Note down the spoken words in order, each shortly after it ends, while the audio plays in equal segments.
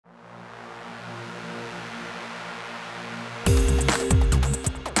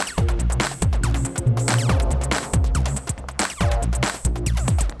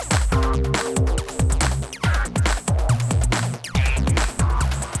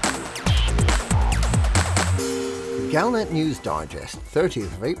Galnet News Digest,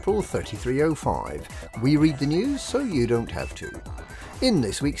 30th of April 3305. We read the news so you don't have to. In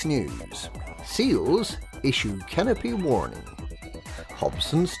this week's news, seals issue canopy warning.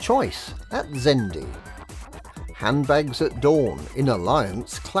 Hobson's choice at Zendy. Handbags at dawn in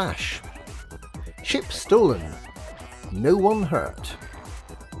alliance clash. Ship stolen. No one hurt.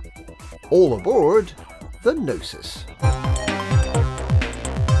 All aboard the Gnosis.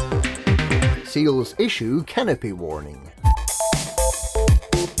 Seals issue canopy warning.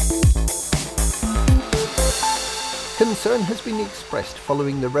 Concern has been expressed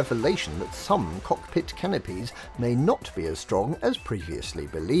following the revelation that some cockpit canopies may not be as strong as previously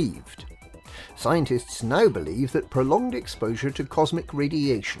believed. Scientists now believe that prolonged exposure to cosmic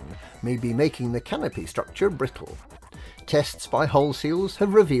radiation may be making the canopy structure brittle. Tests by hull seals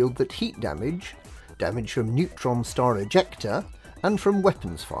have revealed that heat damage from neutron star ejecta, and from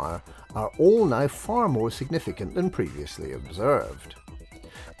weapons fire are all now far more significant than previously observed.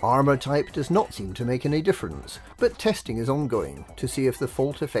 Armour type does not seem to make any difference, but testing is ongoing to see if the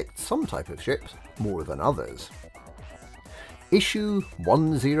fault affects some type of ships more than others. Issue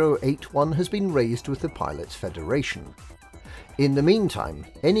 1081 has been raised with the Pilots Federation. In the meantime,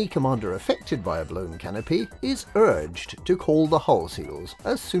 any commander affected by a blown canopy is urged to call the hull seals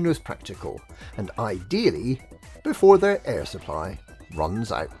as soon as practical, and ideally before their air supply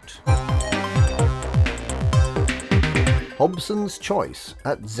runs out. Hobson's choice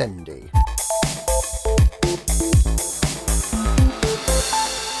at Zendy.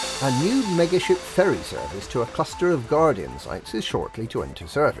 A new megaship ferry service to a cluster of Guardian sites is shortly to enter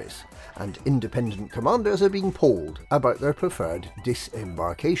service, and independent commanders are being polled about their preferred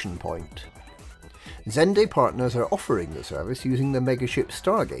disembarkation point. Zendy partners are offering the service using the megaship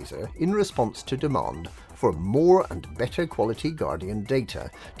Stargazer in response to demand for more and better quality Guardian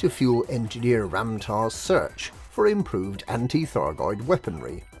data to fuel engineer Ramtar's search for improved anti-Thargoid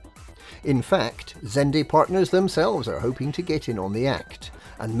weaponry. In fact, Zendy partners themselves are hoping to get in on the act,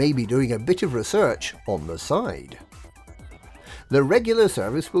 and may be doing a bit of research on the side. The regular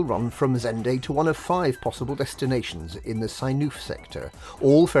service will run from Zendy to one of 5 possible destinations in the Sinuf sector,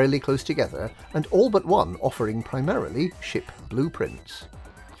 all fairly close together, and all but one offering primarily ship blueprints.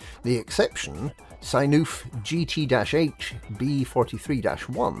 The exception, Sinuf GT-H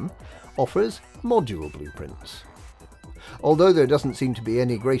B43-1, offers module blueprints. Although there doesn't seem to be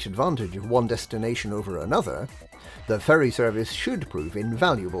any great advantage of one destination over another, the ferry service should prove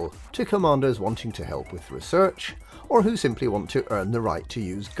invaluable to commanders wanting to help with research, or who simply want to earn the right to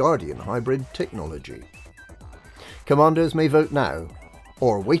use Guardian hybrid technology. Commanders may vote now,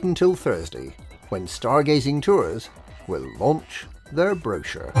 or wait until Thursday, when Stargazing Tours will launch their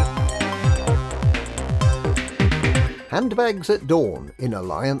brochure. Handbags at dawn in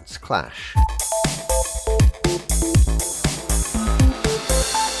alliance clash.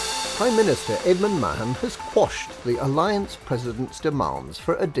 Prime Minister Edmund Mahon has quashed the Alliance President's demands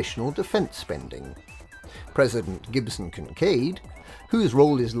for additional defence spending. President Gibson Kincaid, whose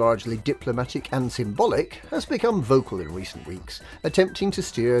role is largely diplomatic and symbolic, has become vocal in recent weeks, attempting to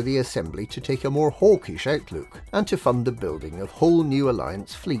steer the Assembly to take a more hawkish outlook and to fund the building of whole new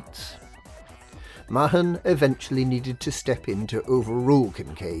Alliance fleets. Mahon eventually needed to step in to overrule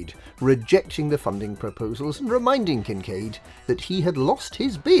Kincaid, rejecting the funding proposals and reminding Kincaid that he had lost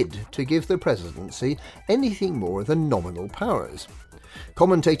his bid to give the presidency anything more than nominal powers.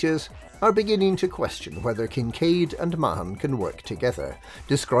 Commentators are beginning to question whether Kincaid and Mahon can work together,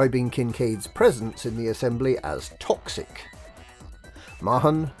 describing Kincaid's presence in the Assembly as toxic.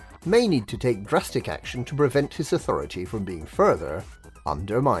 Mahon may need to take drastic action to prevent his authority from being further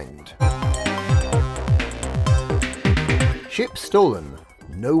undermined. Ship stolen,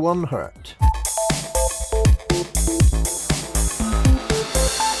 no one hurt.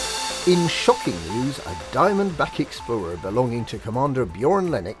 In shocking news, a Diamondback Explorer belonging to Commander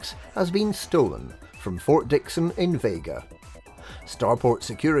Bjorn Lennox has been stolen from Fort Dixon in Vega. Starport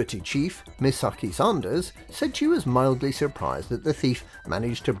Security Chief Misaki Sanders said she was mildly surprised that the thief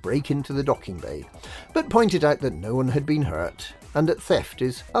managed to break into the docking bay, but pointed out that no one had been hurt and that theft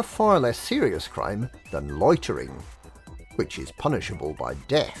is a far less serious crime than loitering, which is punishable by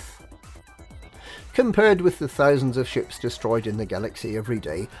death. Compared with the thousands of ships destroyed in the galaxy every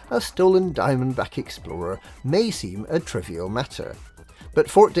day, a stolen Diamondback Explorer may seem a trivial matter. But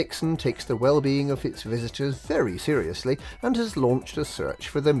Fort Dixon takes the well-being of its visitors very seriously and has launched a search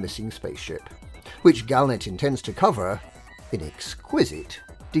for the missing spaceship, which Galnet intends to cover in exquisite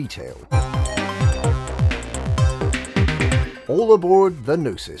detail. All aboard the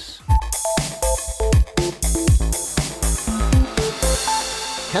Gnosis.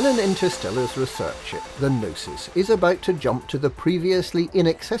 Canon Interstellar's research ship, the Gnosis, is about to jump to the previously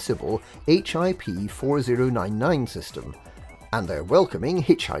inaccessible HIP 4099 system, and they're welcoming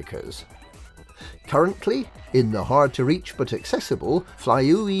hitchhikers. Currently, in the hard-to-reach but accessible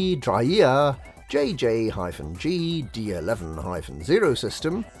Flyui Draia JJ-G D11-0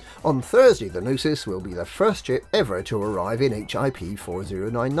 system, on Thursday the Gnosis will be the first ship ever to arrive in HIP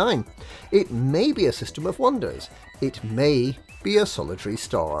 4099. It may be a system of wonders. It may be a solitary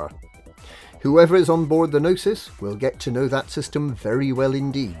star. Whoever is on board the Gnosis will get to know that system very well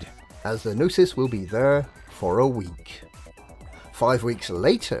indeed, as the Gnosis will be there for a week. 5 weeks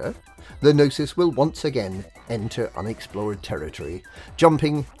later, the Gnosis will once again enter unexplored territory,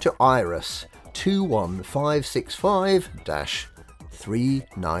 jumping to Iris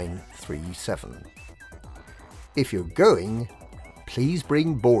 21565-3937. If you're going, please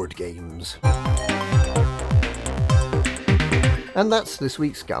bring board games. And that's this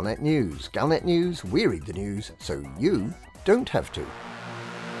week's Galnet News. Galnet News, we read the news so you don't have to.